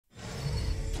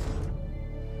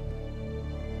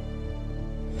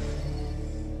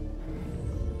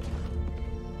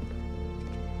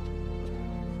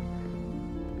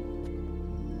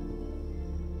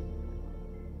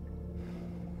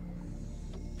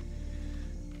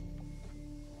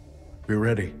We're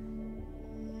ready.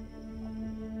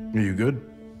 Are you good?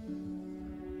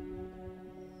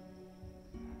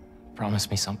 Promise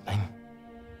me something.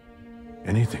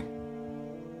 Anything.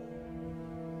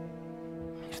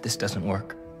 If this doesn't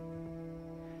work,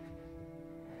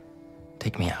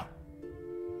 take me out.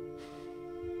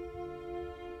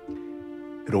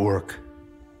 It'll work.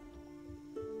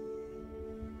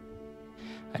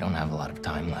 I don't have a lot of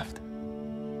time left.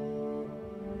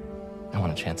 I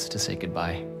want a chance to say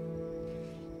goodbye.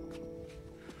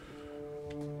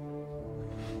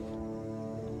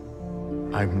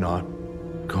 I'm not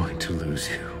going to lose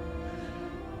you.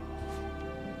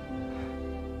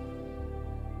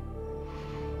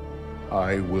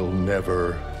 I will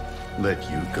never let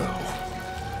you go.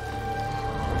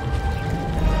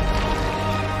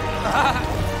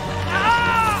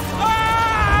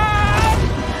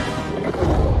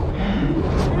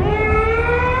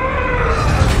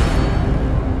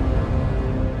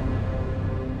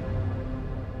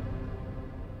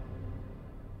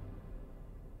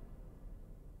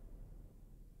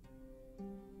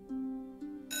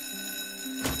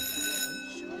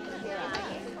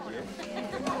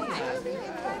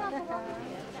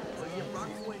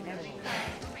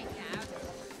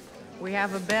 We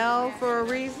have a bell for a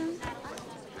reason.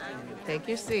 Take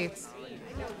your seats.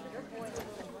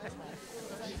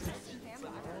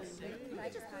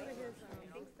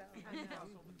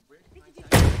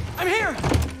 I'm here!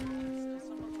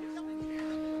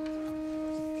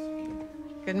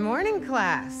 Good morning,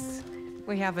 class.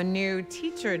 We have a new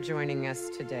teacher joining us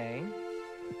today.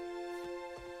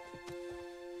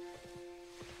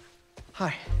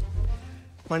 Hi,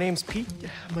 my name's Pete,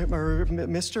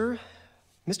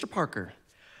 Mr. Parker.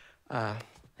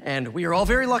 And we are all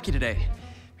very lucky today,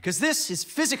 because this is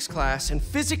physics class, and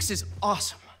physics is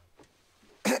awesome.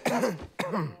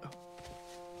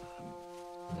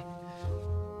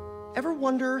 Ever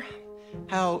wonder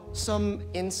how some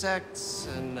insects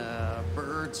and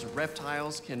birds,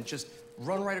 reptiles can just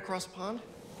run right across a pond?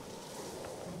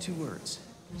 2 words: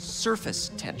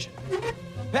 surface tension.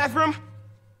 Bathroom?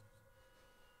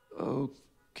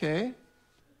 Okay.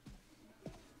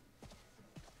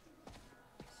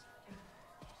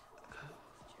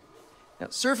 Now,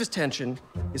 surface tension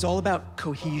is all about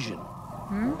cohesion.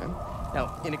 Okay?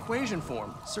 Now, in equation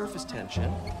form, surface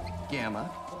tension, gamma,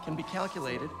 can be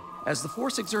calculated as the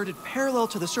force exerted parallel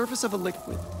to the surface of a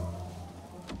liquid,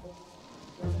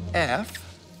 F,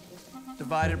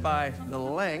 divided by the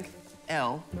length,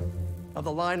 L, of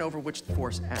the line over which the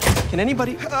force acts. Can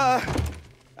anybody...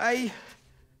 I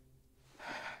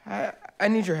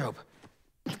need your help.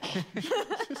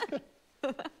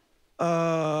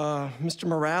 Mr.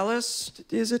 Morales,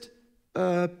 is it?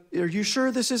 Are you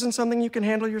sure this isn't something you can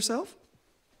handle yourself?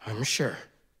 I'm sure.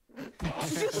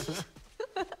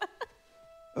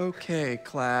 Okay,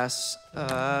 class.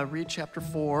 Read chapter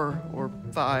 4 or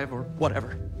 5 or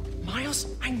whatever. Miles,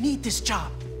 I need this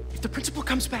job. If the principal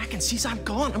comes back and sees I'm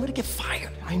gone, I'm gonna get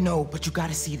fired. I know, but you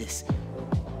gotta see this.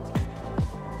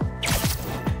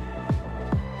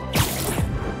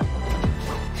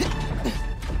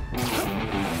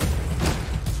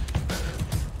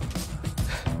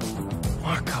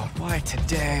 Marco, why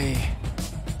today?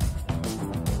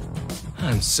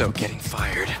 I'm so getting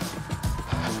fired.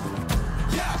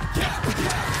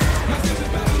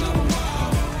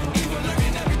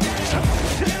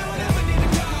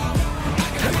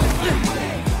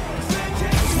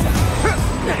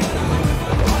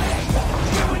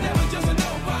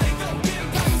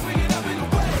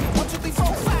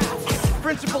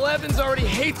 Principal Evans already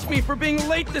hates me for being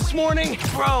late this morning.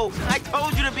 Bro, I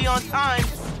told you to be on time.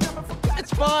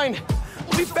 It's fine.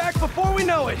 We'll be back before we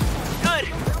know it. Good,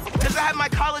 because I have my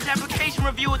college application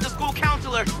review with the school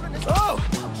counselor. Oh,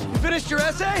 you finished your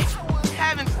essay?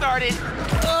 Haven't started.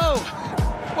 Oh,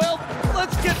 well,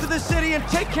 let's get to the city and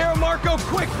take care of Marco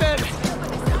quick then.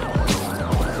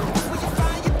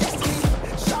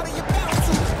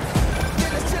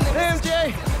 Hey,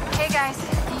 MJ. Hey, guys.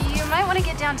 You might want to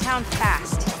get downtown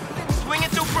fast. Swing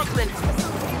it through Brooklyn.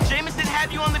 Jameson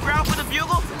have you on the ground for the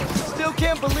bugle? Still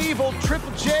can't believe old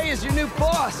Triple J is your new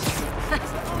boss.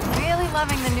 Really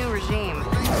loving the new regime.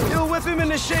 You'll whip him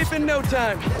into shape in no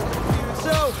time.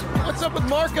 So, what's up with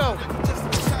Marco?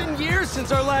 It's been years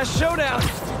since our last showdown.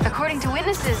 According to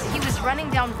witnesses, he was running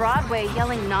down Broadway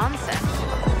yelling nonsense.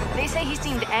 They say he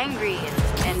seemed angry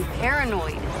and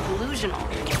paranoid and delusional.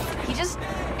 He just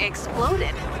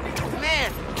exploded.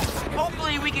 Man,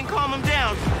 hopefully we can calm him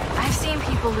down. I've seen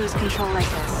people lose control like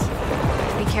this.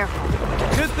 Be careful.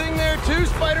 Good thing there are 2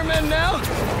 Spider-Men now.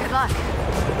 Good luck.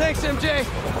 Thanks, MJ.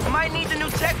 I might need the new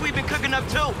tech we've been cooking up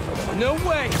too. No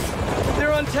way.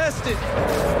 They're untested.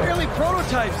 Barely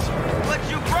prototypes. But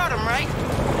you brought them, right?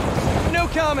 No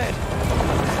comment.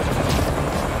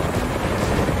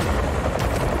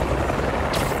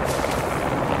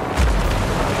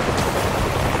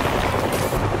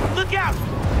 Look out!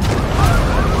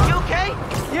 You okay?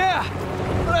 Yeah,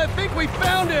 but I think we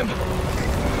found him.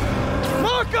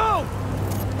 Marco!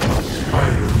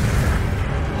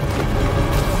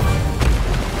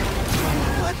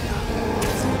 What the?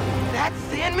 That's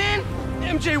Sandman?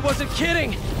 MJ wasn't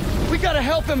kidding. We gotta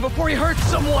help him before he hurts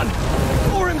someone.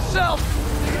 Or himself.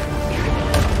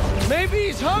 Maybe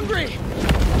he's hungry.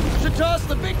 Should toss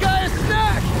the big guy a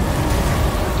snack.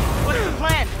 What's the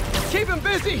plan? Keep him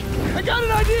busy. I got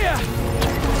an idea.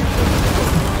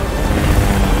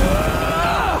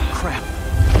 Crap.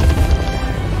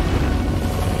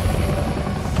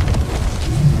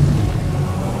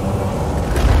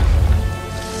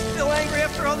 Still angry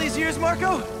after all these years,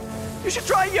 Marco? You should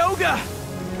try yoga.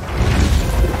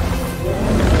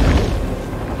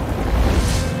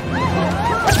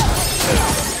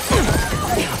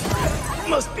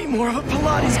 Must be more of a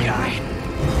Pilates guy.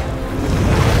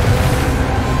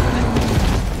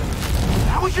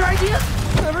 That was your idea?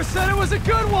 Never said it was a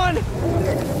good one. It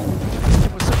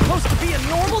was supposed to be a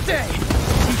normal day.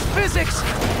 Teach physics,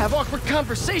 have awkward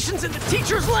conversations in the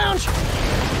teacher's lounge.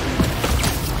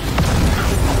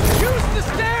 Use the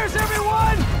stairs,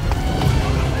 everyone!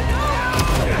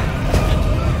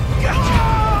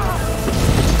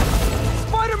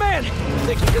 Spider-Man!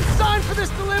 Think you can sign for this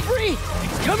delivery?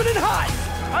 It's coming in hot!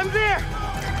 I'm there!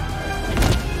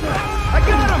 I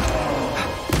got him!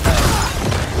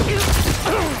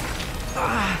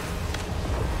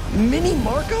 Mini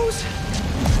Marcos?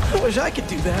 I wish I could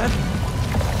do that.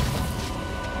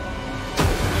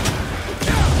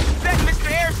 Set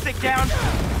Mr. Airstick down,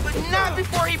 but not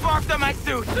before he barked on my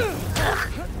suit.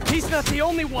 He's not the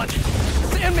only one.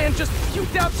 Sandman just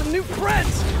puked out some new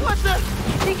friends. What the?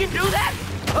 He can do that?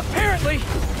 Apparently.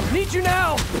 Need you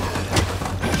now.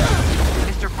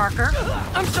 Mr. Parker?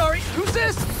 I'm sorry, who's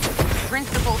this?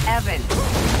 Principal Evans.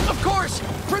 Of course,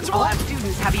 Principal All Evans.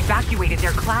 students have evacuated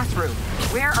their classroom.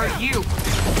 Where are you?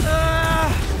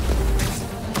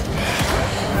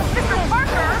 Mr.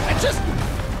 Parker! I just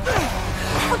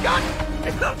forgot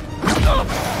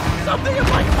something in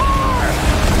my car.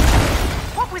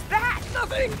 What was that?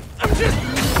 Nothing. I'm just.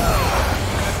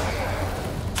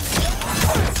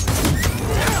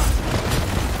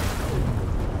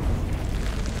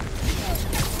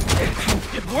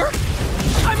 It worked?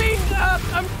 I mean,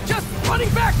 I'm just running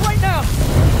back right now.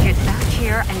 Get back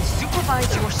here and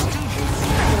supervise your students,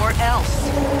 or else.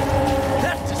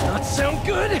 That does not sound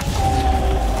good.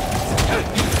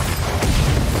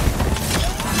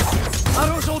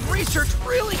 Otto's old research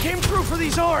really came through for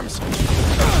these arms.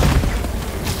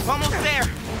 Almost there.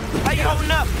 How you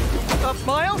holding up?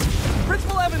 Miles?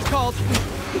 Principal Evans called.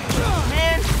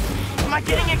 Man, am I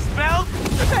getting expelled?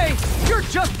 Hey, you're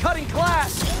just cutting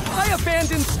class. I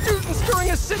abandoned students during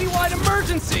a citywide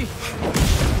emergency.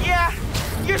 Yeah,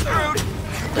 you're screwed.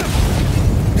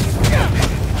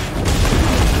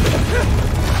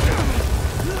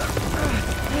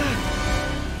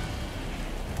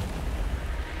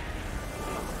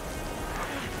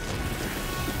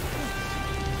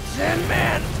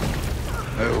 Sandman!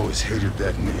 I always hated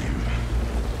that name.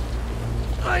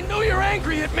 I know you're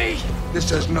angry at me. This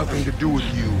has nothing to do with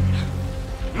you.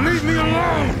 Leave me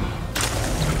alone!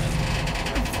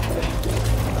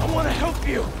 I want to help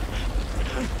you.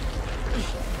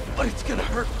 But it's gonna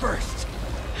hurt first.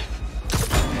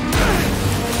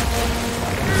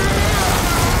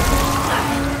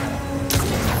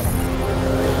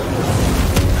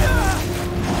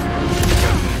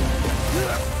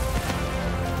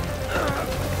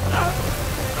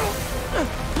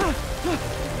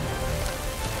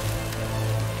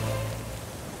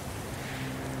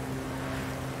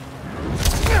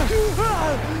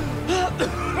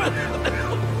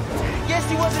 Guess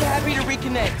he wasn't happy to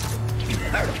reconnect.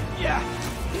 Yeah,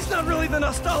 he's not really the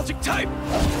nostalgic type.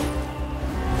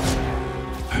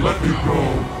 Let me go,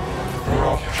 or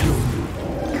I'll kill you.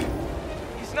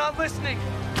 He's not listening.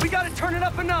 We gotta turn it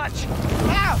up a notch.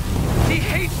 How? He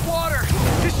hates water.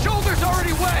 His shoulder's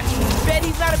already wet. Bet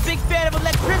he's not a big fan of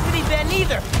electricity then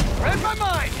either. Read my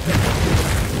mind.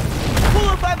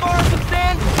 Cool if I borrow some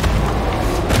sand?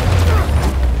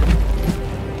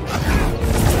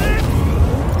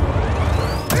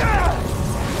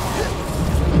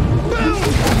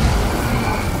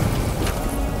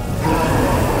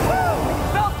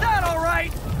 Felt that all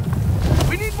right.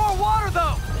 We need more water,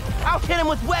 though. I'll hit him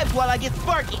with webs while I get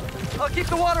Sparky. I'll keep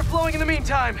the water flowing in the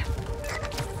meantime.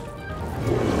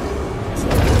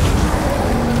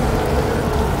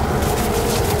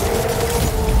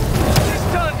 She's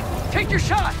done. Take your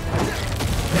shot.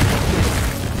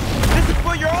 This is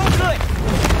for your own good.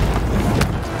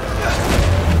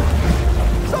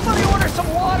 Somebody order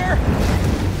some water.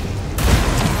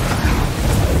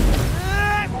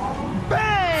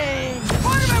 Bang!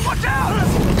 Spider-Man, watch out!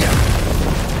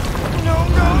 No,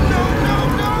 no, no, no,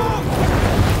 no!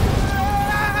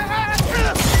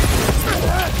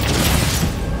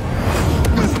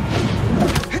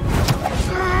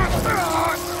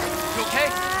 You okay?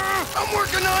 I'm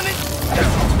working on it!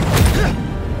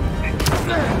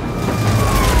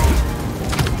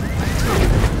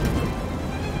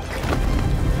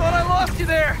 Thought I lost you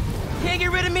there. Can't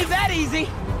get rid of me that easy.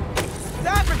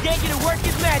 Time for Genki to work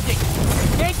his magic.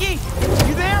 Genki,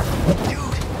 you there?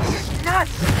 Dude, he's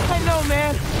nuts. I know,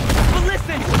 man. But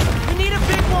listen, we need a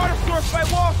big water source by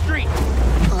Wall Street.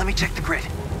 Let me check the grid.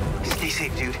 Stay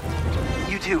safe, dude.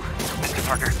 You too, Mr.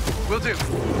 Parker. Will do.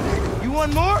 You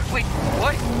want more? Wait,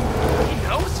 what? He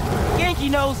knows? Genki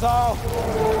knows all.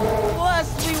 Plus,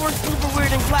 we were super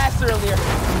weird in class earlier.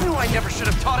 Knew I never should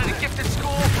have taught at a gifted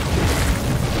school.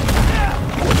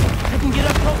 I can get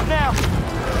up close now.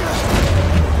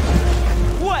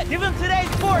 What? Give him today's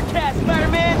forecast,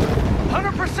 Spider-Man.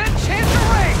 100% chance of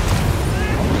rain.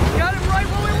 Got him right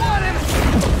where we want him.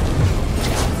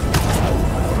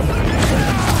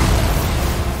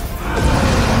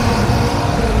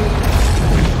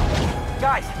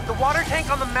 Guys, the water tank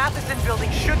on the Matheson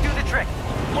building should do the trick.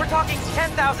 We're talking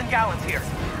 10,000 gallons here.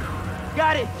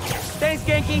 Got it. Thanks,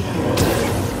 Genki.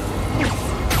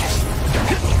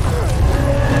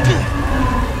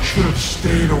 Should have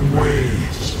stayed away,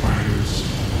 spiders.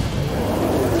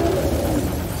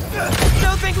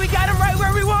 Still think we got him right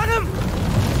where we want him?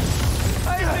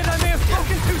 I admit I may have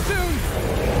spoken too soon.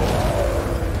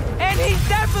 And he's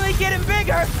definitely getting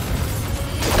bigger.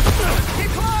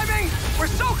 Keep climbing. We're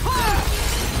so close.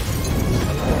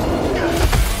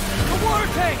 The water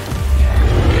tank.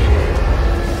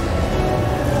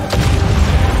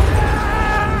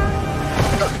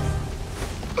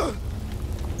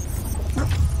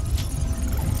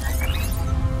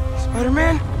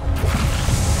 Spider-Man?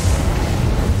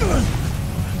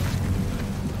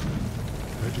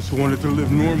 I just wanted to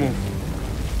live normal,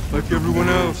 like everyone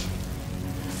else.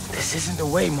 This isn't the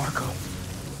way, Marco.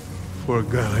 For a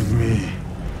guy like me,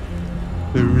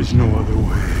 there is no other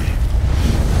way.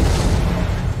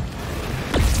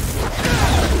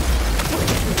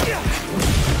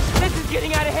 This is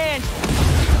getting out of hand.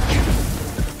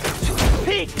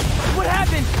 Pete, what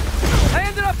happened? I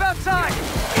ended up outside.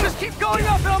 Just keep going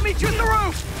up and I'll meet you at the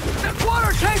roof. That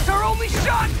water tank's our only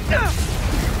shot.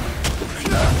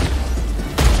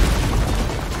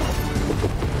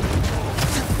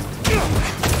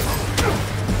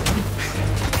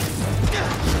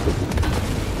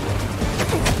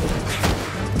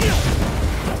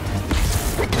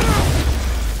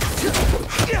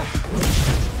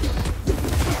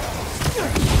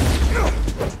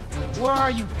 Where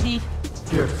are you, Pete?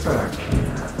 Get back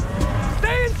here.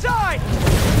 Stay inside.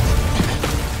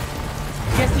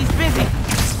 Guess he's busy.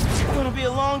 It's gonna be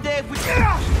a long day if we...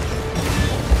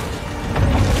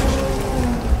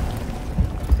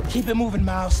 Keep it moving,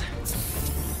 Miles.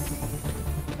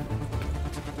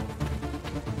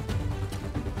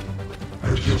 I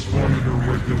just wanted a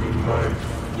regular life.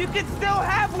 You can still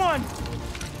have one!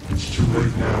 It's too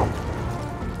late now.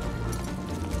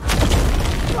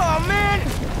 Oh, man!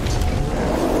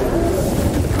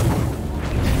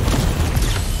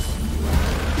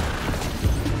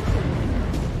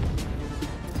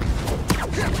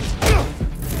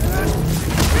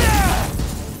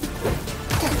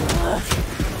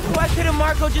 Why couldn't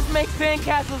Marco just make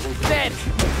sandcastles instead?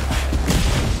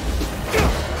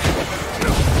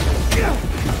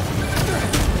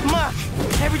 Ma,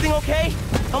 everything okay?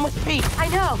 Almost Pete. I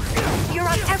know. You're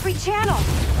on every channel.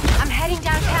 I'm heading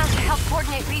downtown to help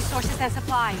coordinate resources and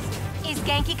supplies. Is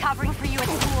Genki covering for you at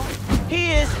school?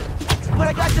 He is. But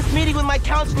I got this meeting with my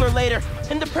counselor later,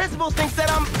 and the principal thinks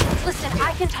that I'm... Listen,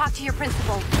 I can talk to your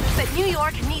principal, but New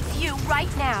York needs you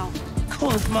right now.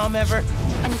 Coolest mom ever.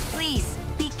 And please,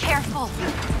 be careful.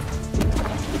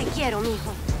 Te quiero,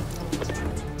 mijo.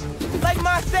 Like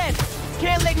Ma said,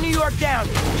 can't let New York down.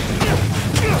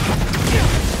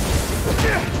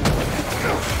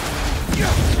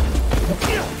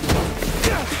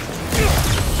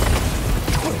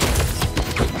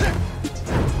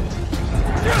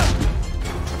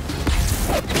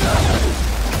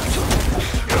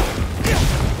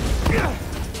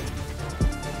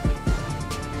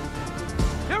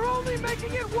 You're only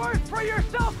making it worse for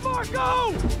yourself, Marco!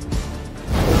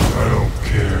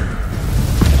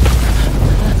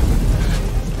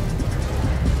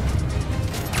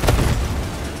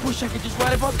 wish I could just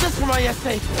write about this for my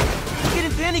essay. Get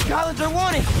into any college I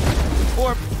wanted.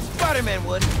 Or Spider-Man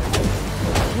would.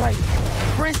 Right.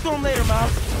 Brainstorm later,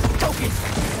 Miles. Focus.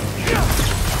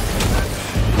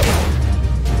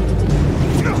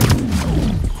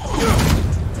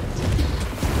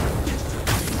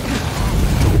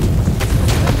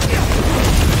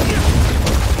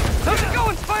 How's it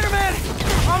going, Spider-Man?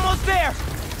 Almost there.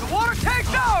 The water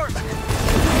tank's ours!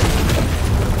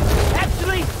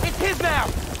 Actually, it's his now.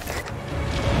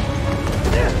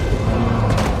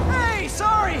 Hey,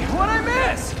 sorry, what'd I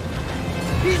miss?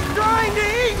 He's trying to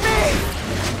eat me!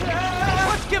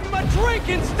 Let's give him a drink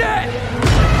instead!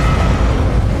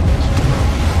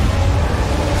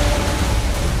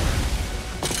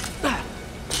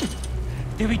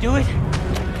 Did we do it?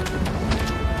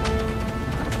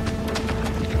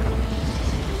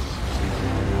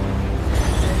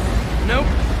 Nope.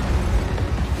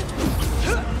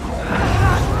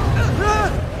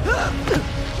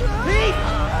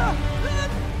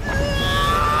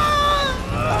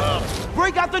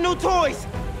 Break out the new toys!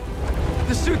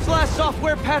 The suit's last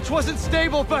software patch wasn't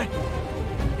stable, but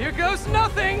here goes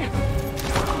nothing!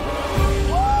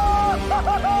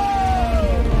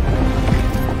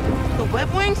 The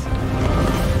web wings?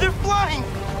 They're flying!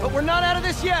 But we're not out of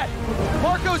this yet!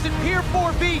 Marco's at Pier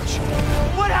 4 Beach!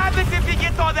 What happens if he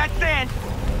gets all that sand?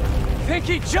 Think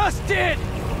he just did!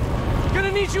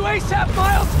 Gonna need you ASAP,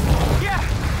 Miles! Yeah,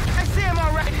 I see him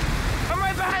all right. I'm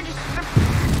right behind you.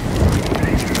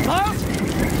 Miles?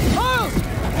 Miles!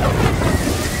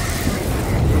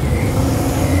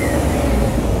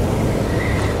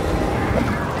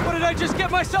 What did I just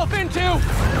get myself into?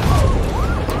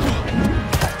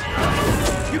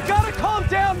 You gotta calm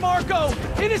down, Marco!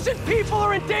 Innocent people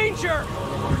are in danger!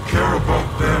 You care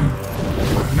about them,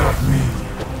 but not me.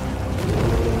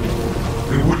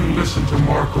 They wouldn't listen to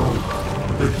Marco,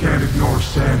 but they can't ignore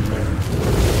Sandman.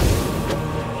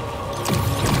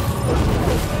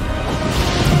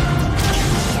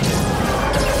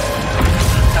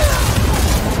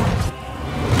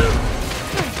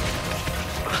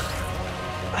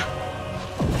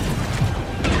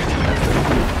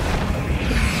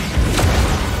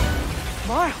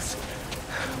 Miles!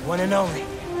 One and only.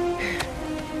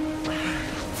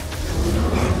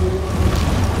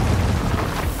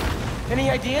 Any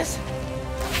ideas?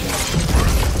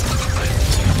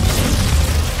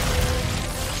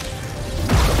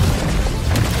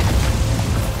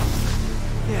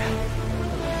 Yeah.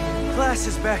 Class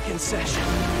is back in session.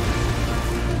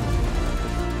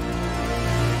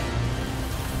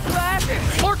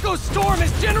 Marco's storm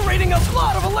is generating a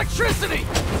lot of electricity!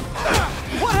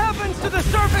 What happens to the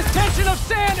surface tension of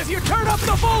sand if you turn up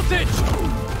the voltage?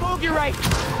 Bogey right.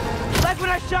 Like when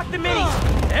I shot the minis.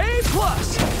 A+!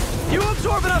 You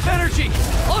absorb enough energy,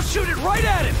 I'll shoot it right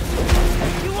at him!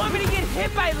 You want me to get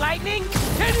hit by lightning?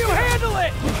 Can you handle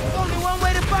it? Only one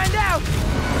way to find out.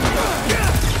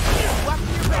 Watch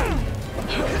your back.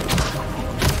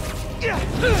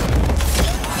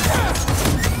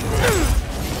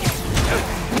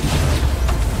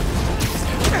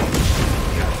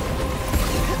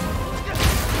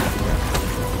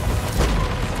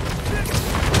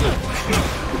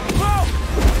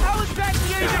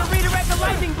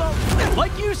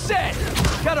 Like you said,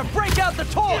 gotta break out the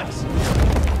toys!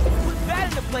 Put that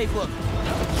in the playbook.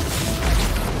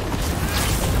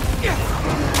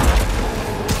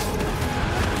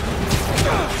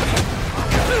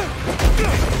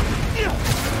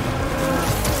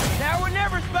 Now or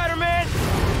never, Spider-Man!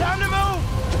 Time to move!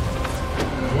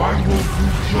 Why won't you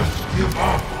just give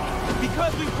up?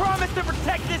 Because we promised to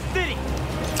protect this city!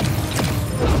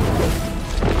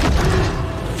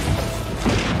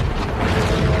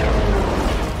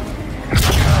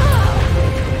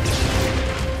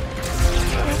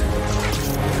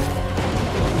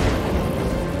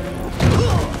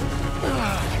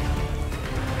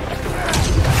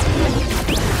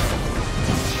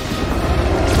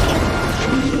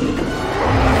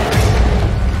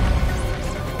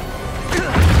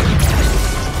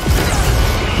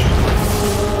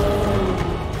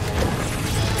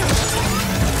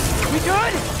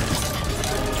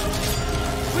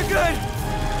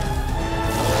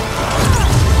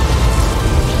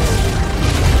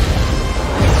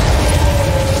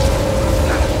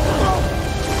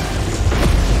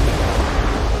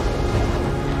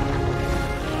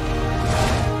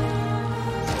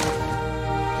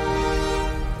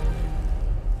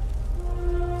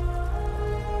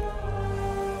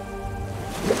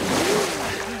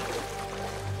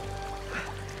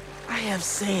 I have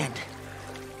sand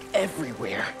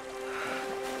everywhere.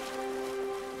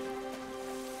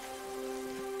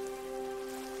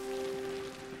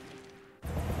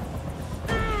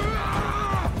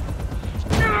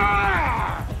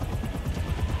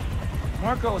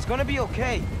 Marco, it's gonna be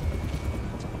okay.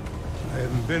 I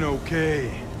haven't been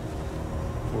okay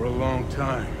for a long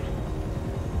time.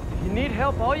 If you need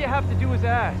help, all you have to do is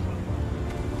ask.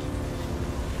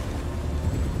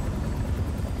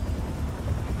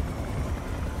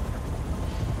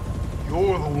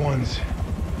 You're the ones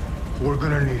who are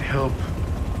gonna need help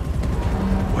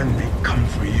when they come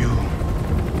for you.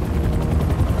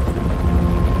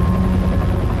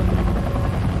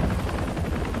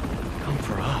 Come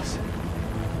for us.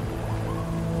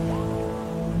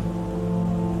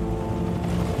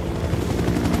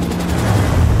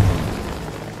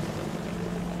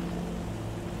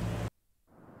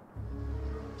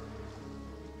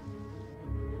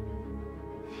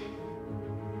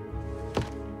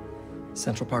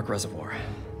 Central Park Reservoir.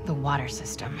 The water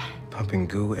system. Pumping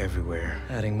goo everywhere.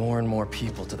 Adding more and more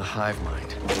people to the hive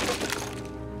mind.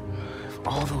 If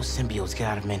all those symbiotes get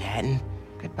out of Manhattan...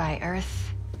 Goodbye,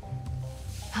 Earth.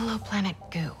 Hello, planet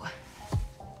Goo.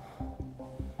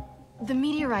 The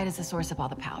meteorite is the source of all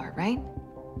the power, right?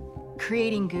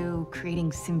 Creating goo, creating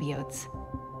symbiotes.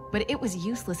 But it was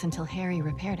useless until Harry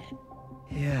repaired it.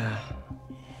 Yeah.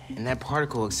 And that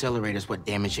particle accelerator's what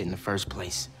damaged it in the first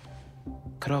place.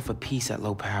 Cut off a piece at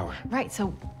low power. Right, so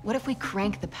what if we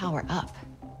crank the power up?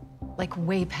 Like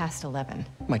way past 11.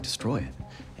 Might destroy it.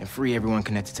 And free everyone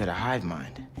connected to the hive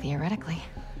mind. Theoretically.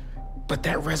 But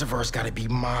that reservoir's gotta be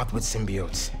mobbed with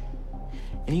symbiotes.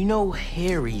 And you know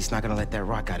Harry's not gonna let that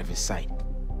rock out of his sight.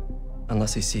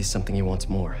 Unless he sees something he wants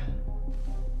more.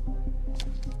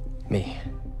 Me.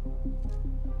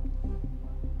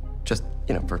 Just,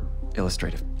 for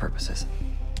illustrative purposes.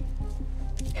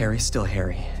 Harry's still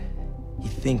Harry. He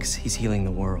thinks he's healing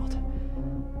the world.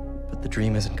 But the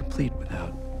dream isn't complete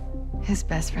without... his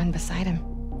best friend beside him.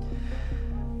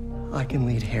 I can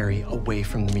lead Harry away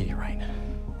from the meteorite.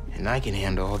 And I can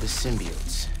handle all the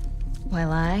symbiotes.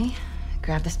 While I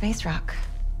grab the space rock.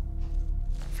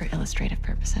 For illustrative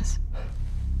purposes.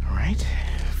 All right,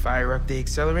 fire up the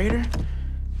accelerator.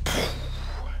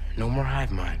 No more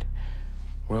hive mind.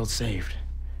 World saved.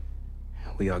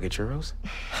 We all get churros?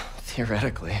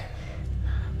 Theoretically.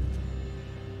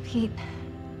 Pete,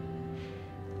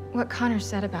 what Connor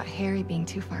said about Harry being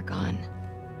too far gone.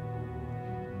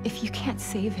 If you can't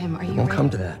save him, are you It won't ready? come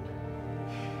to that.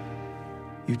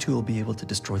 You two will be able to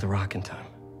destroy the rock in time.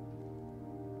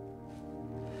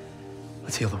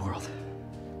 Let's heal the world.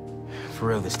 For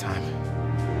real this time.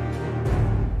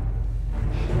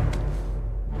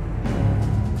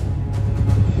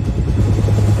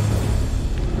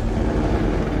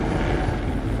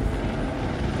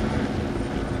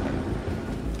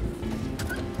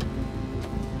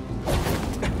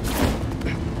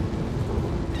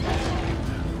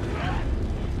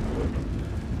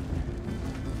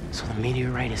 So the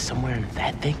meteorite is somewhere in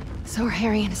that thing? So are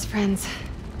Harry and his friends.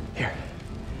 Here.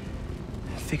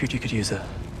 I figured you could use a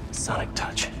sonic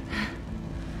touch.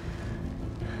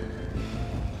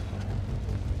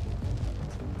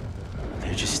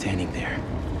 They're just standing there.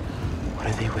 What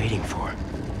are they waiting for?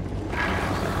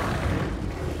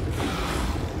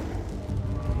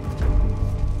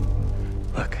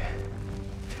 Look,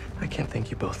 I can't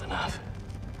thank you both enough.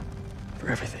 For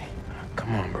everything.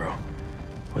 Come on, bro.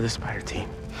 We're the Spider team.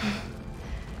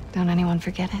 Don't anyone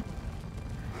forget it.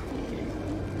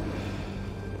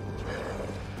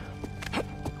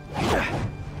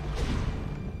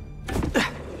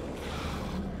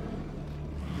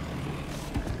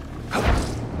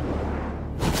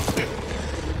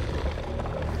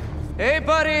 Hey,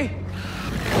 buddy!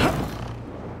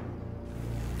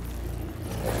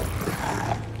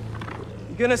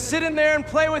 You gonna sit in there and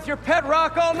play with your pet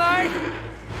rock all night?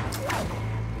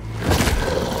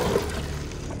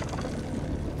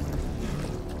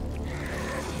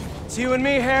 It's you and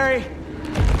me, Harry.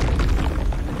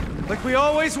 Like we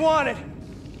always wanted.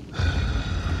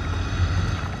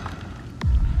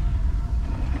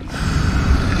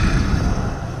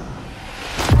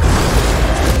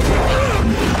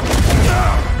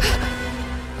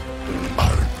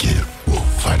 Our gift will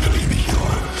finally be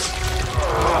yours.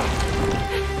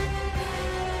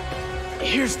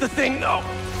 Here's the thing, though.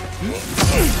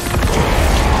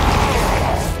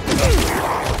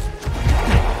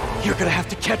 You're gonna have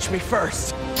to catch me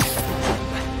first.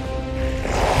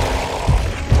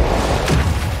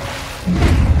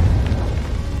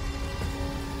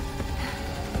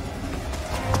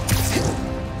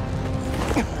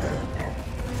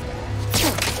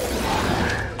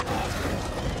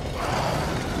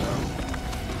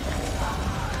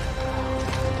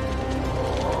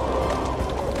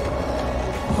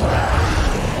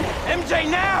 MJ,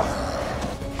 now!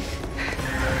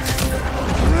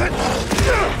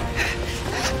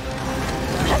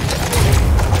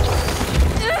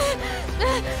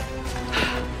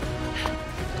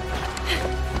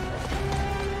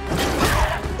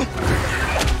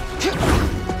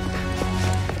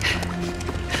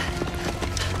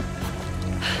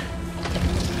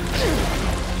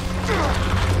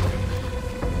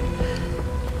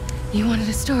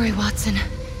 story, Watson.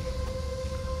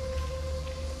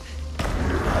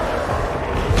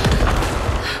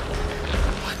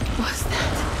 What was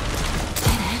that?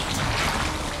 Dead end?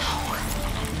 No.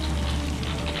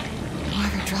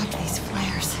 Whoever dropped these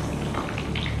flares.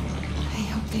 I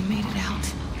hope they made it out.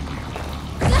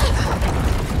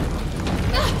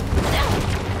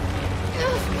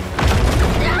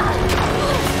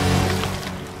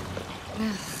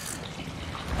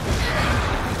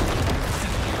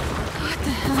 What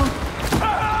the hell?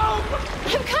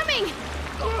 I'm coming!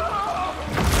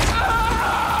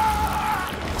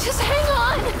 Just hang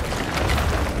on!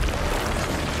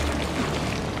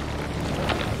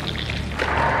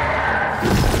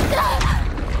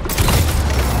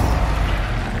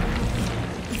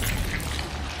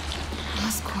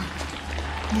 Oscorp.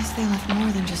 I guess they left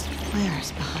more than just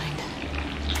flares behind.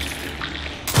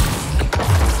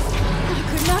 Not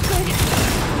good, not good.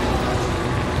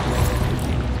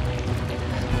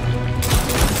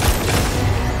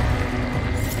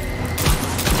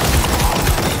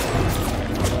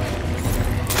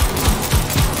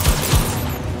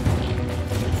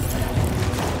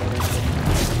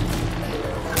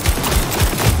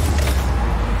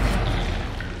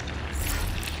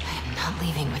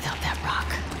 Leaving without that rock.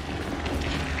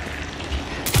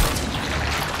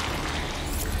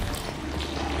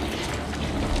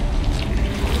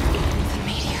 The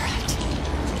meteorite.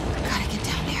 Gotta get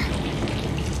down there.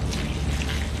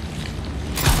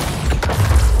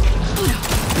 Oh no,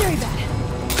 very bad.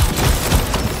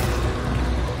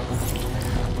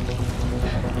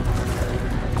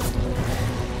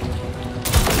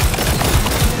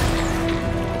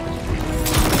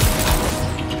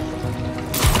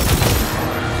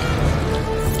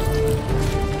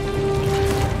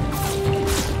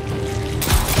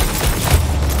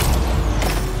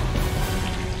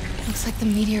 Looks like the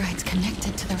meteorite's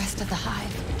connected to the rest of the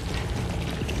hive.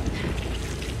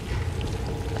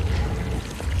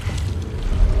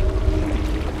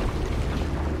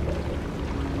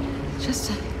 Just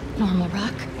a normal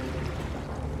rock.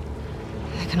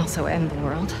 That can also end the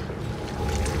world.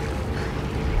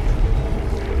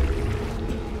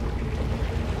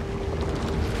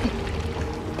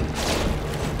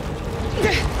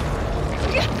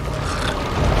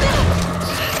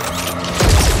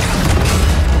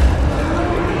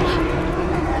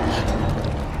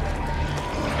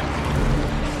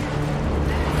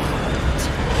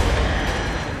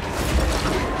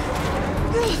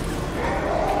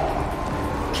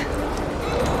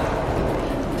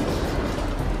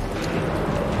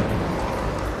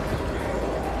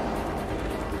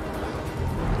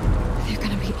 They're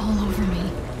gonna be all over me.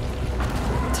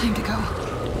 Time to go.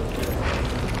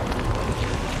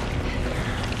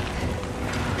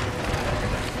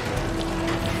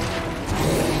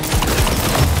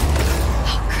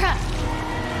 Oh, crap!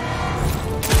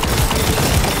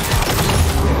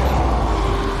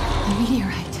 The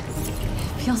meteorite.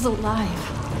 It feels alive.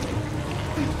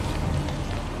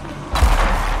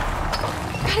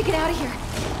 Gotta get out of here.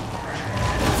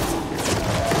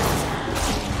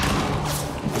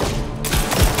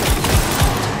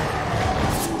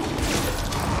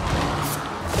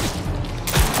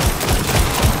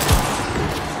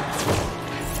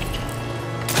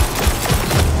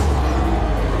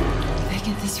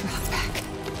 This rock back.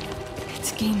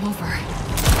 It's game over.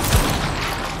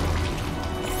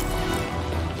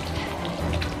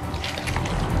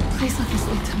 Please let this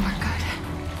lead somewhere good.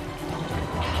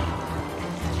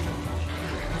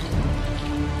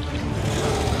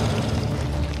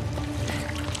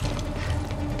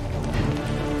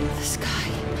 The sky.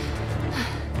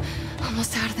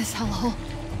 Almost out of this hellhole.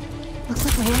 Looks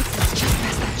like my exit's just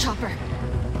past that chopper.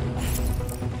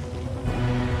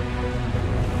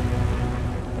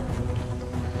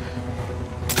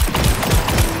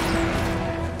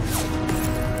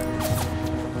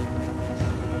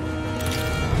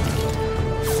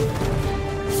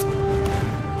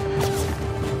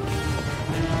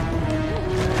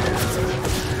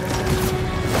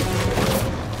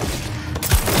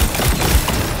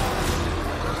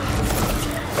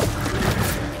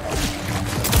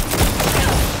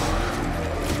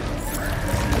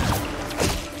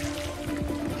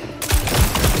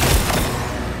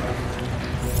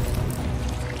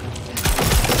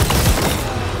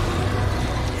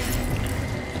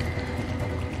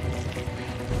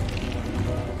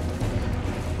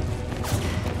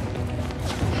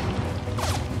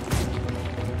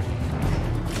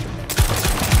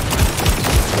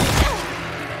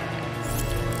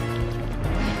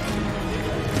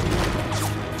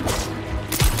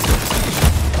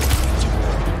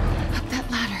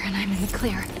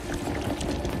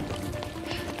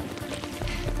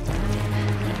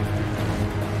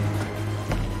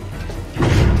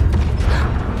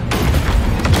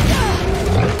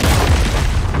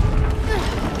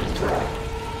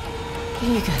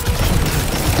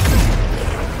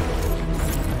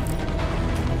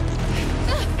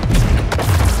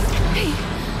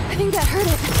 think that hurt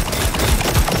it.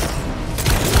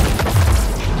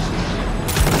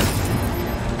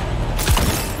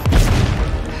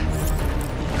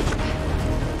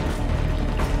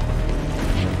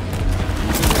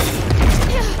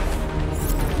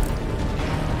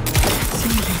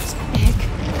 Cylinder's big,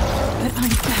 but I'm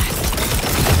fast.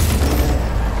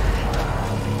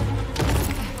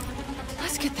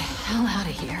 Let's get the hell out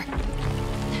of here.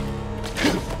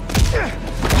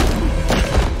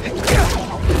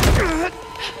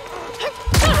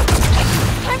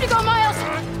 Time to go, Miles!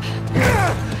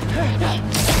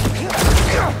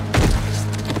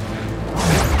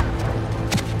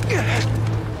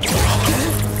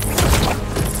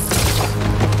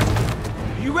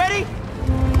 You ready?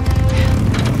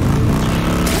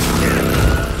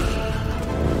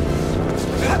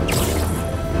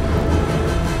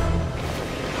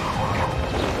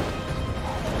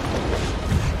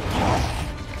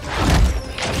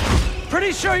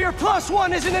 Pretty sure your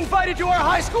 +1 isn't invited to our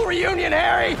high school reunion,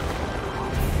 Harry!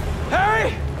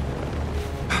 Harry?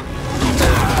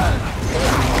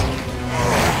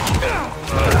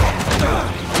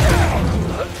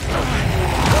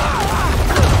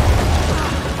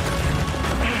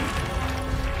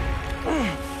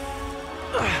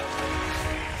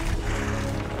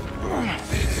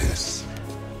 This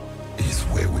is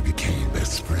where we became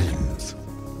best friends.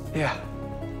 Yeah.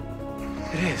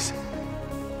 It is.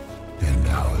 And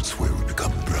now it's where we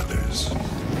become brothers.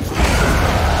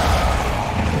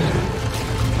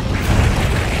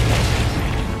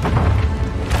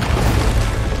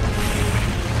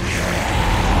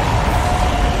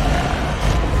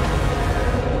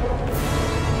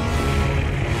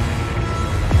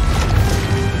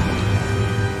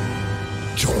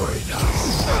 Join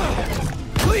us.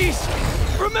 Please!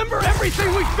 Remember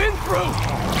everything we've been through!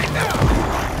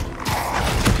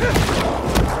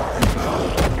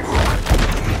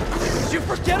 Did you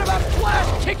forget about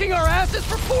Flash kicking our asses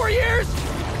for 4 years?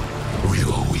 We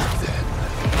were weak then.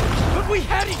 But we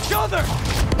had each other!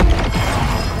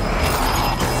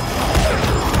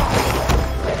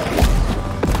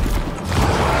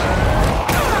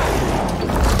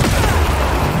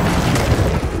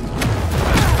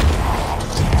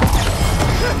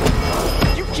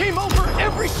 You came over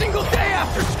every single day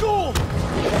after school!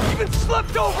 Even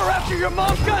slept over after your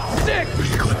mom got sick! We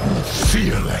couldn't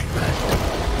feel like that.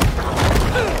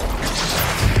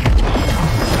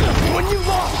 When you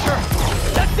lost her,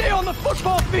 that day on the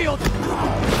football field,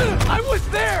 I was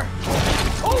there!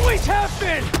 Always have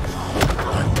been!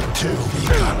 Until we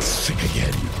got sick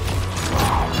again.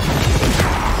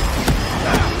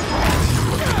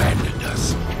 You abandoned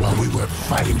us while we were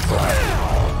fighting for our...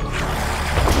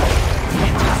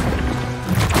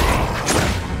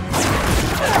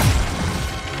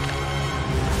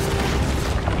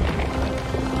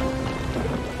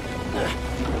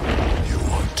 You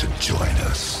want to join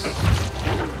us?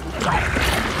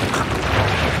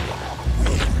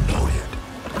 We know it.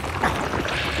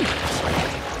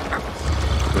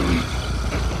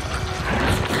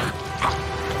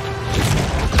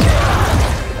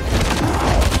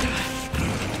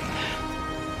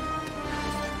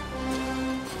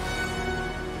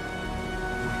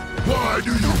 Why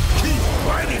do you keep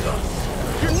fighting us?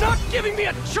 You're not giving me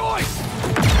a choice!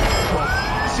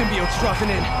 Symbiote's dropping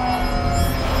in.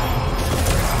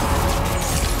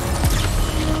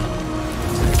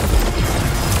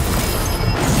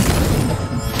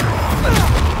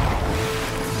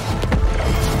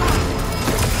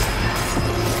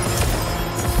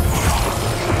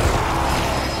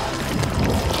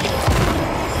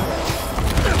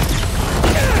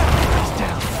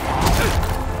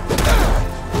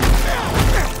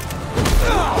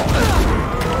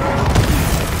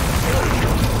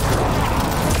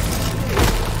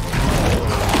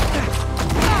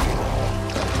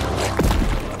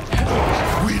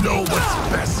 We know what's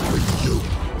best for you,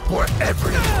 for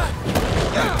everyone.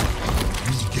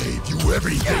 We gave you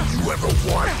everything you ever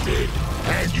wanted,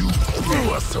 and you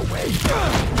threw us away.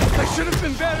 I should have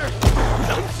been better.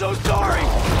 I'm so sorry.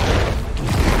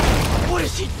 What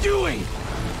is he doing?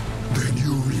 Then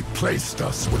you replaced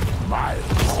us with Miles.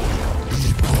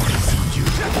 He poisoned you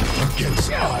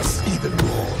against us even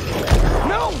more.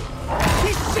 No!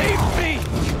 He saved me!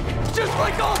 Just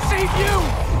like I'll save you!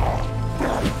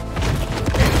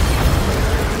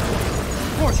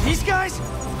 For these guys?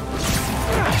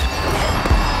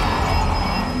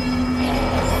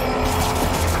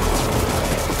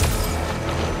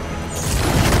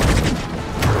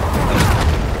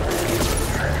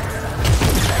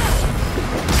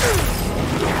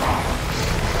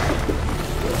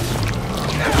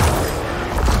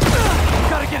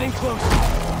 Gotta get in close.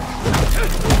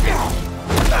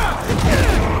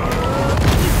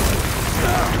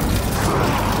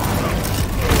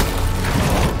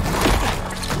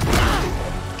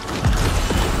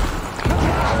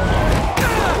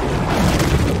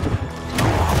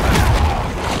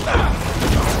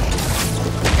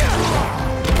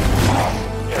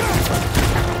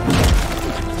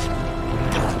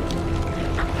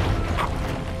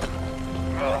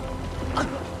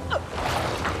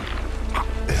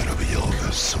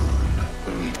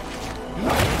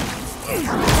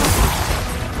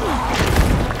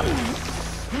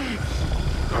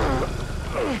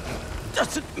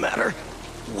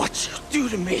 do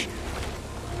to me.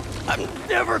 I'm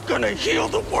never gonna heal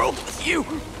the world with you.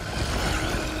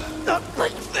 Not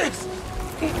like this.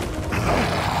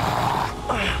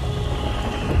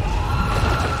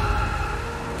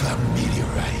 The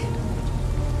meteorite.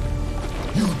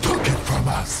 You took it from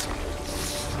us.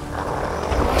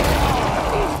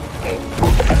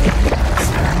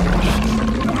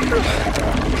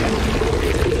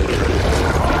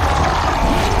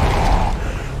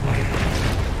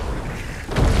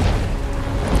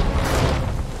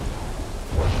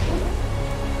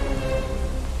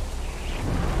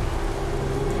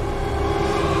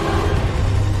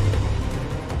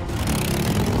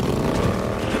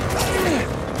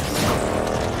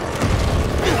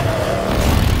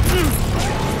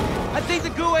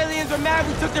 Aliens are mad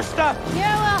we took their stuff.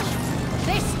 Yeah, well,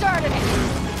 they started it.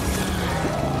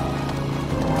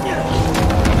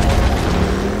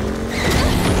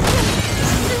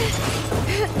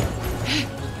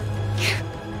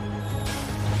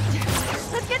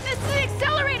 Let's get this to the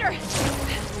accelerator.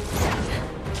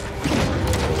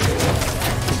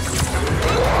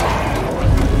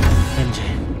 MJ,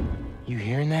 you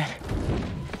hearing that?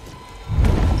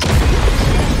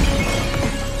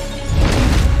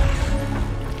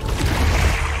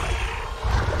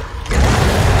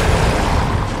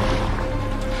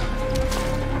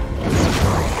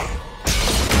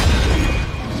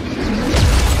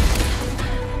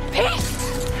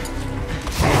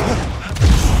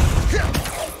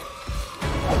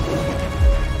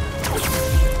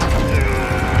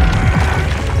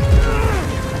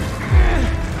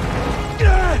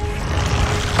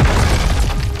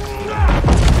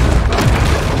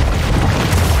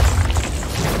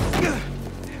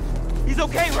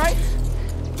 Okay, right?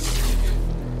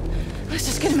 Let's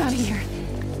just get him out of here.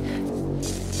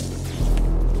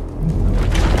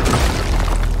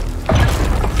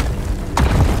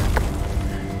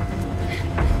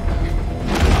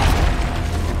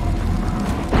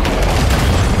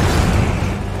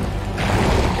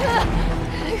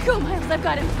 Go, Miles, I've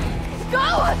got him. Go!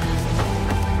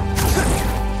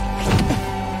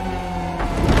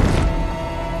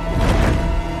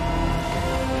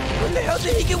 When the hell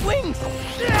did he get wings?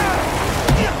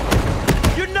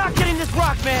 You're not getting this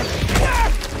rock, man!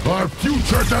 Our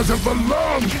future doesn't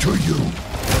belong to you!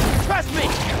 Trust me!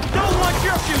 Don't want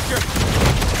your future!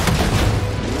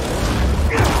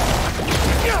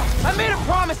 I made a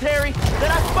promise, Harry,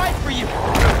 that I'd fight for you!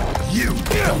 You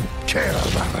don't care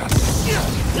about us!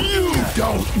 You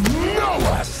don't know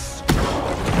us!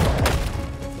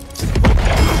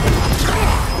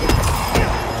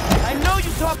 I know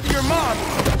you talked to your mom,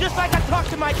 just like I talked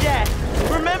to my dad.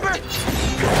 Remember?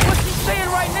 What's he saying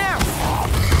right now?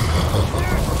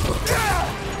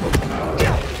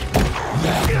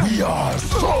 That we are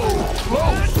so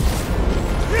close!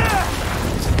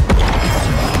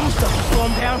 Slow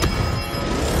him down.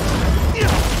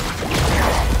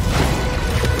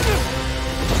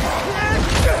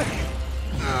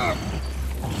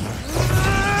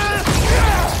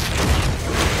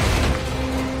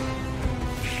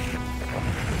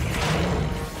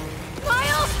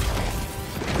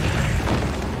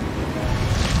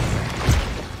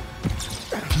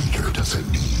 Peter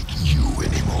doesn't need you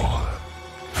anymore.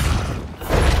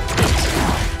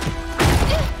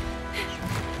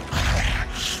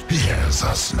 He has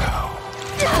us now.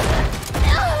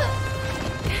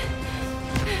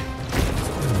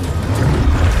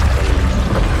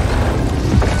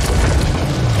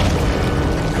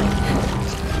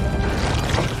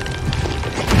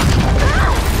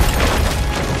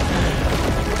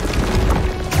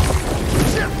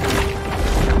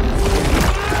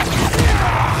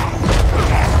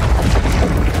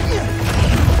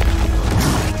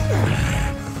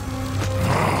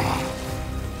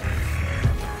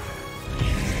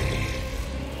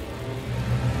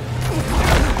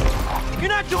 You're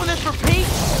not doing this for Pete.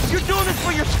 You're doing this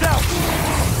for yourself.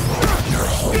 You're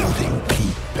holding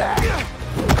Pete back.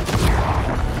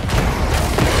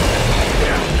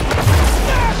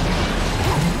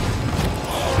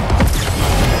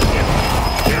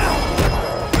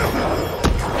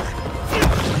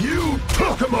 You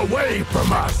took him away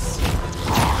from us.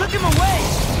 Took him away?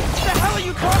 What the hell are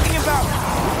you talking about?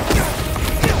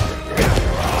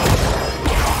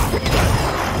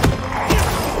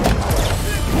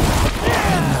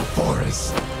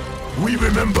 We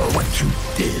remember what you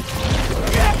did.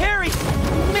 Harry!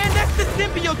 Man, that's the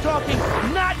symbiote talking,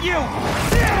 not you!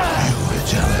 You were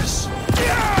jealous.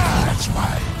 That's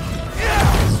why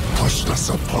you pushed us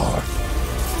apart.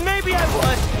 Maybe I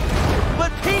was,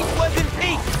 but Pete wasn't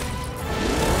Pete!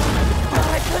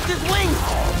 I took his wings!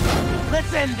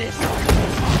 Let's end this!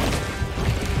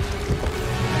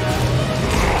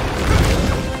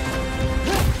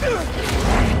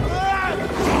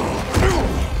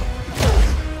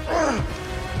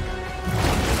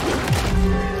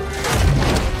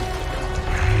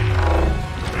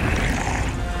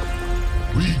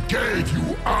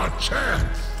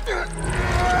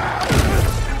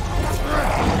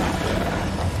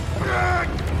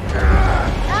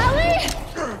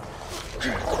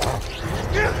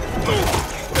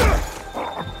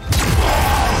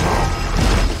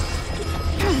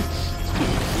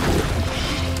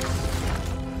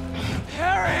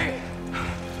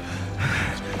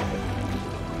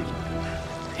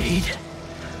 Pete.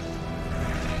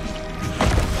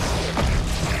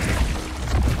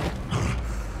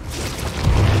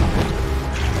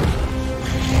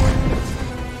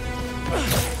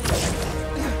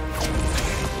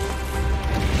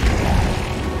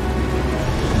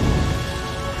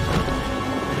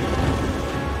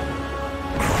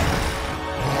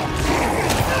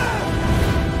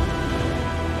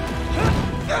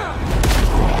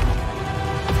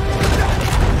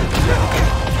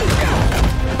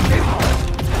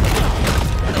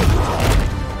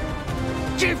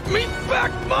 Give me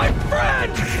back my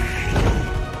friend!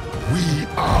 We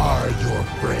are your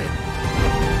friend.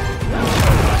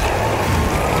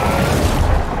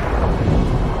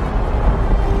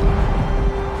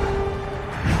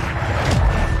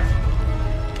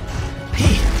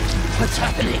 Pete, what's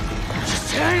happening?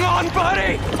 Just hang on,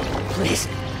 buddy! Please,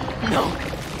 no.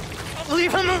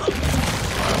 Leave him alone.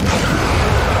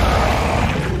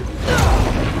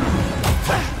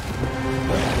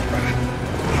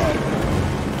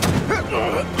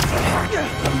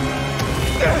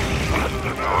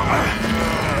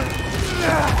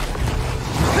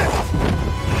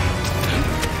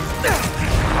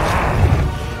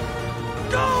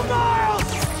 Go, Miles!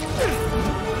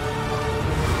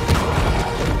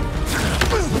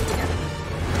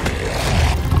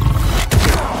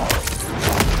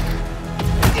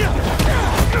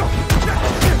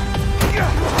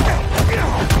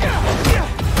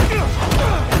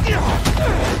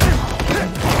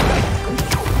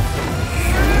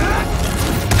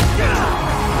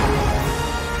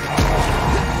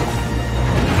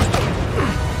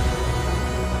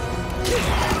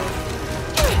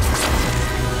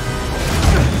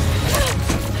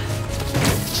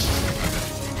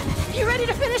 You ready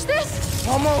to finish this?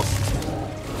 Almost.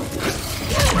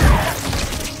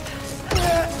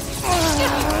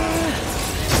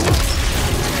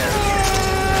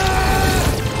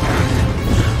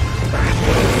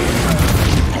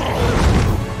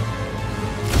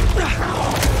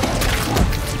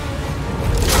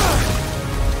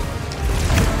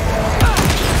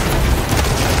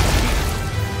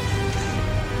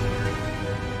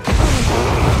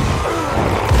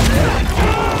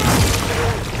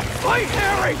 Fight,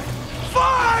 Harry!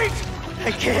 Fight!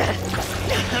 I can't.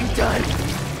 I'm done.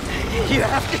 You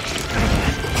have to.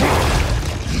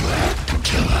 You have to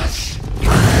kill us.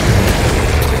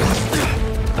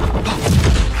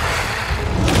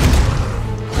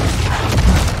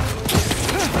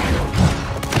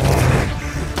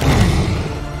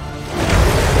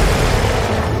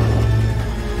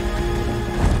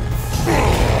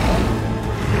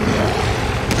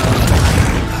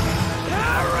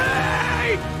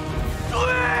 Harry!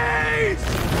 Please!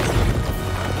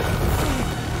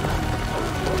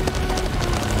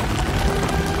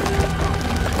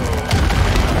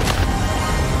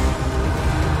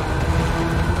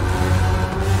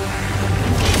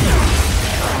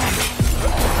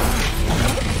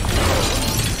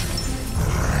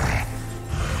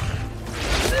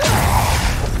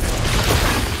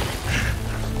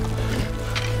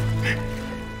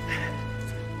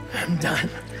 I'm done.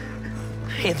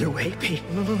 Either way, Pete.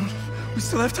 We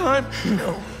still have time?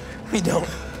 No, we don't.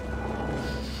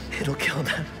 It'll kill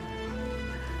them.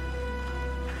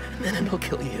 And then it'll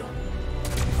kill you.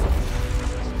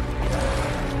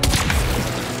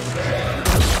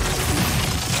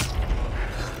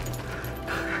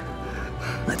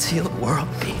 Let's heal the world,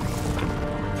 Pete.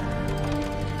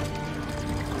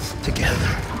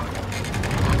 Together.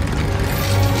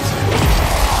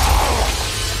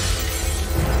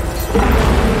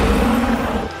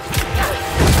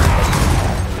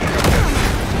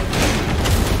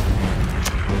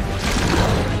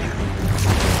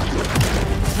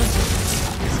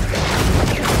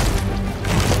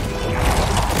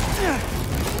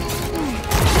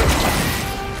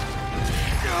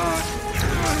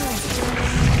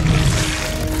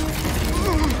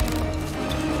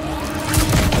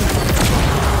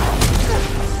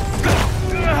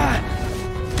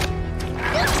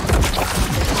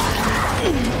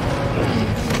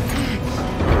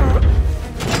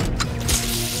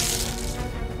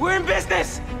 We're in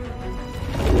business!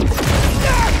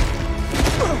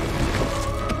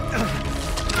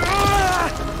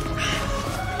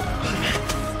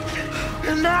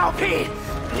 And now, Pete!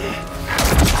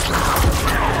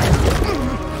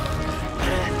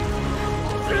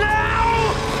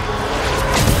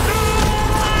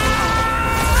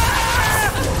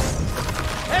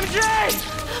 MJ!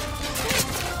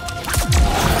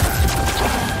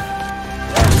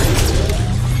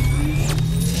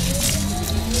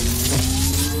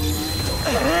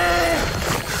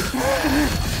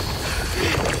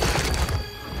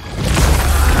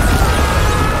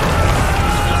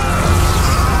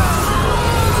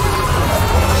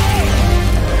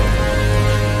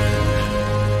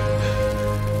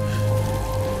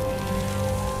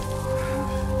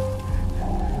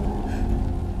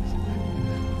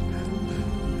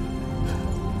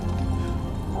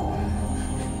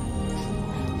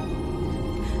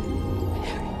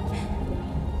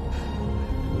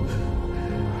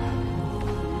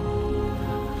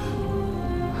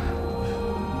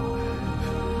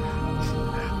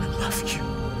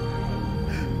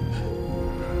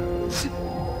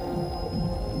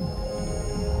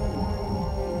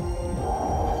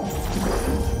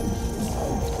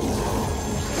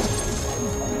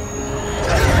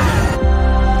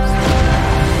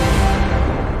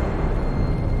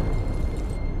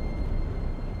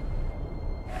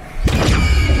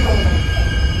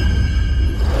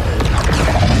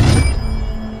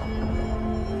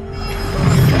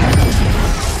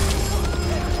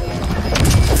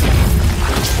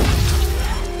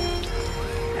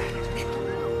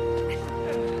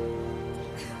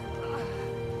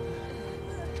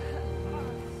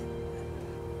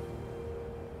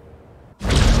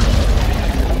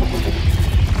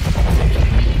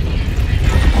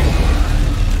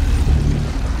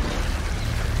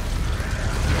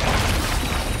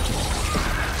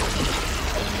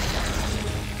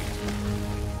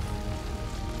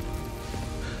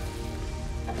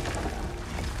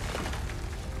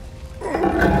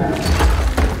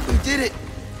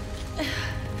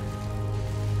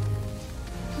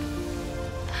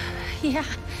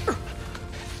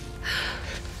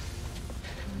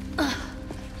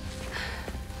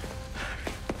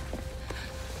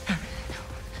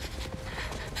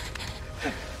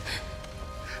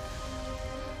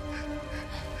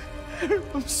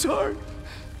 I'm sorry.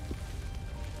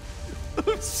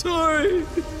 I'm sorry.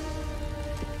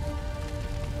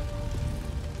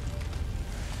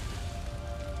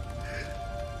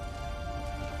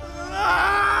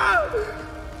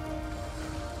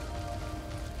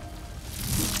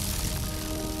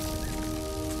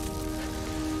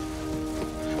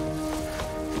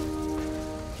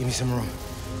 Give me some room.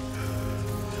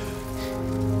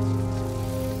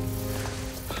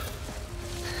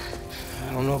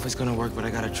 I don't know if it's gonna work, but I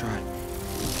gotta try.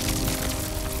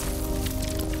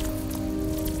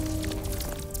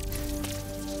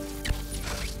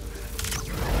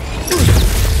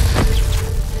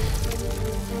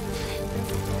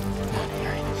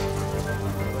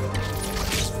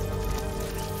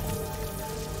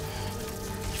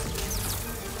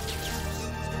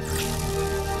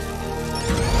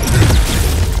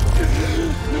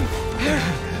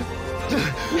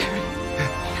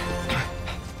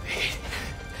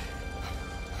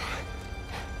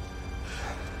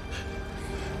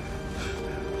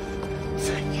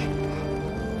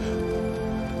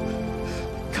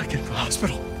 Get to the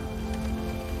hospital.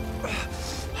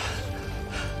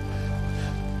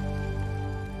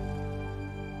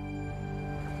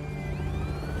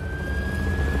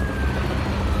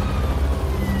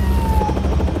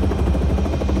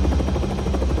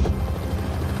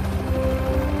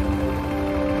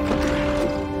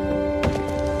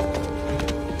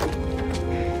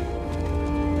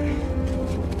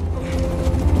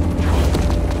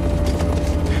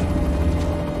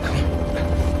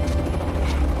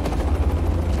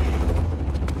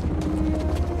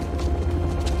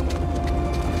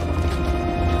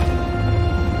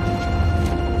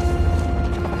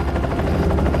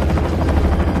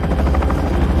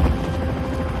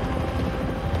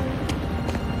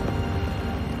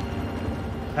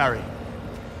 Harry.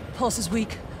 Pulse is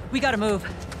weak. We gotta move.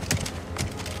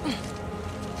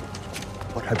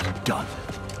 What have you done?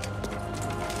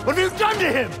 What have you done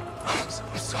to him?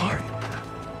 I'm sorry.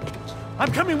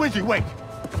 I'm coming with you, wait.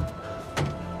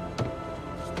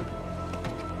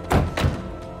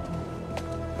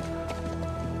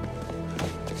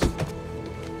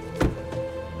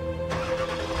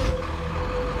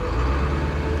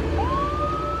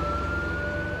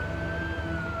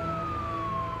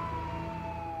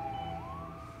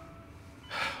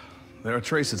 There are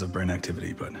traces of brain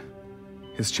activity, but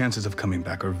his chances of coming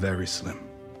back are very slim.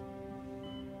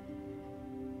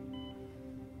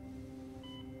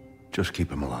 Just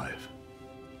keep him alive.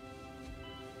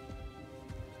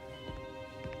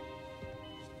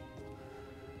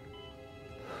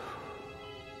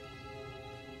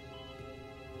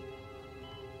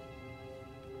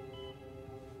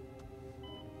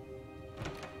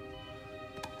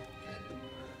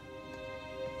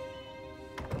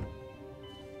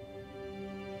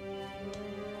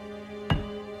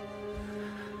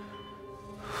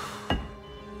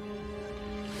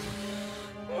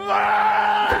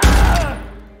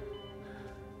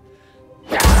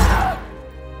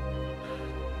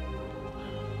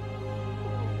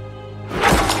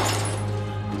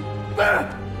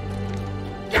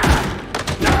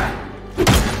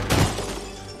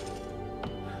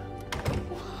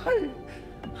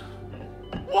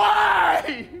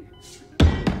 Why?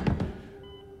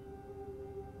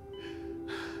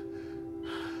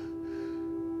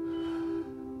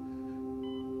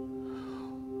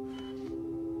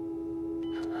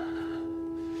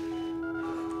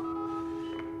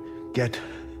 Get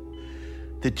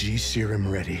the G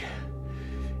serum ready.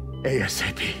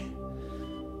 ASAP.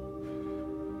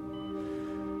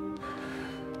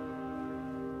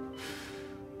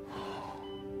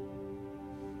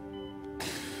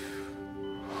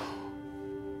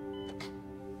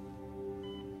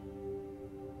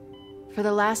 For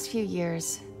the last few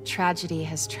years, tragedy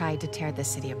has tried to tear the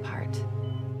city apart.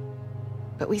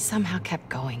 But we somehow kept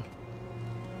going.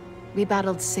 We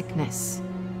battled sickness,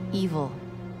 evil,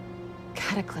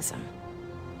 cataclysm.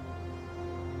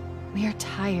 We are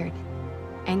tired,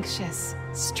 anxious,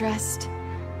 stressed,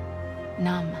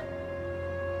 numb.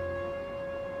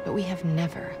 But we have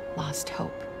never lost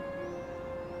hope.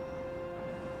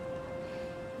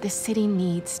 The city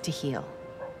needs to heal.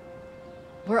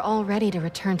 We're all ready to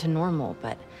return to normal,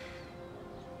 but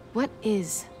what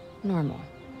is normal?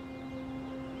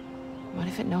 What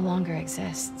if it no longer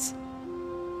exists?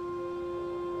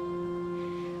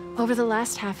 Over the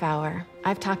last half hour,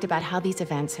 I've talked about how these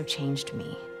events have changed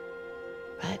me.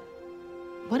 But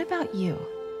what about you?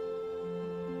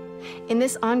 In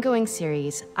this ongoing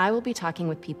series, I will be talking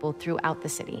with people throughout the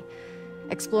city,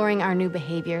 exploring our new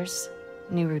behaviors,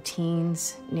 new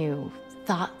routines, new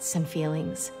thoughts and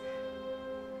feelings.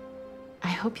 I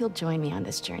hope you'll join me on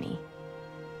this journey,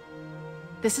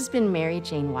 This has been Mary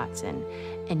Jane Watson,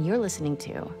 and you're listening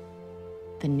to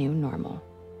The New Normal.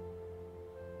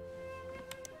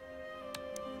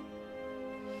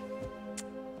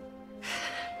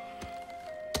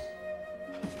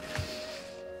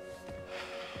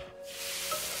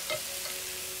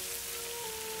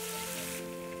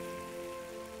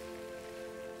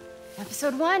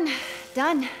 Episode 1,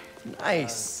 done.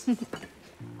 Nice.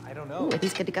 I don't know. Ooh, are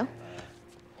these good to go?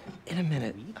 In a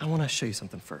minute, I want to show you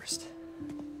something first.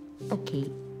 Okay.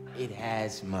 It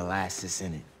has molasses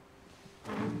in it.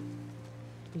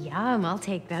 Yum, I'll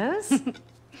take those.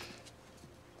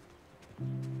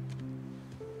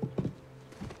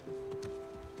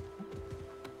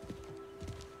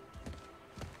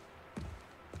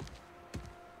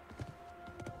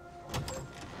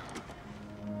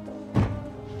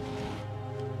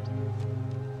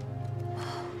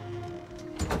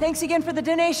 Thanks again for the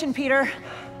donation, Peter.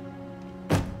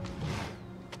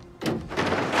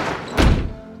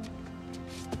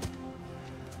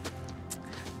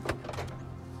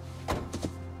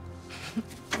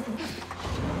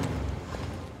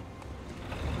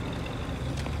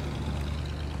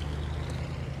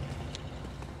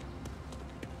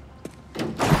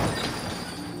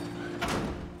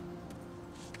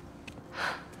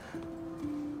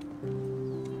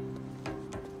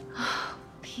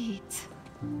 Pete.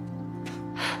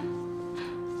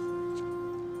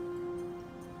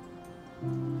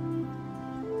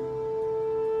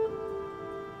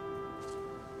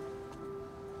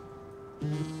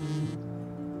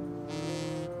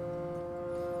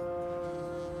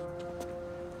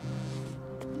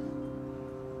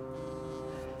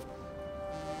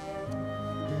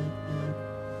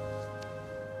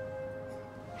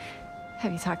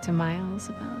 Have you talked to Miles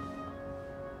about?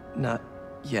 Not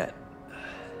yet.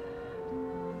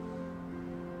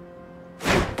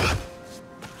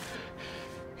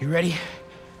 You ready?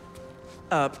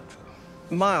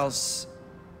 Miles,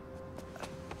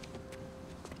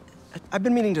 I've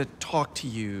been meaning to talk to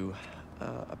you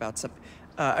about something.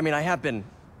 I mean, I have been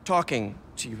talking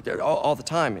to you all the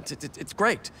time. It's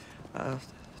great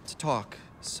to talk.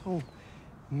 So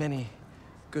many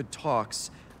good talks.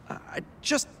 I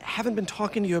just haven't been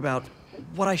talking to you about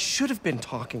what I should have been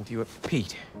talking to you about.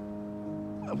 Pete.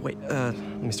 Wait, let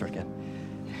me start again.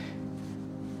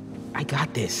 I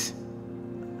got this.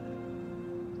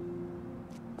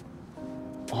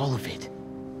 All of it.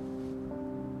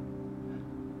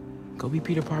 Go be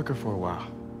Peter Parker for a while.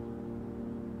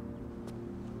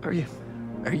 Are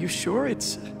you sure?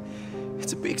 It's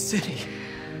a big city.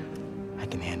 I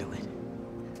can handle it.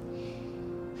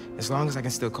 As long as I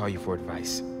can still call you for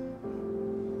advice.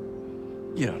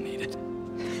 You don't need it.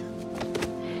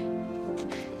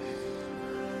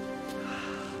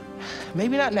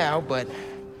 Maybe not now, but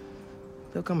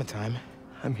there'll come a time.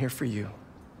 I'm here for you.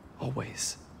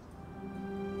 Always.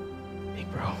 Big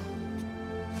bro.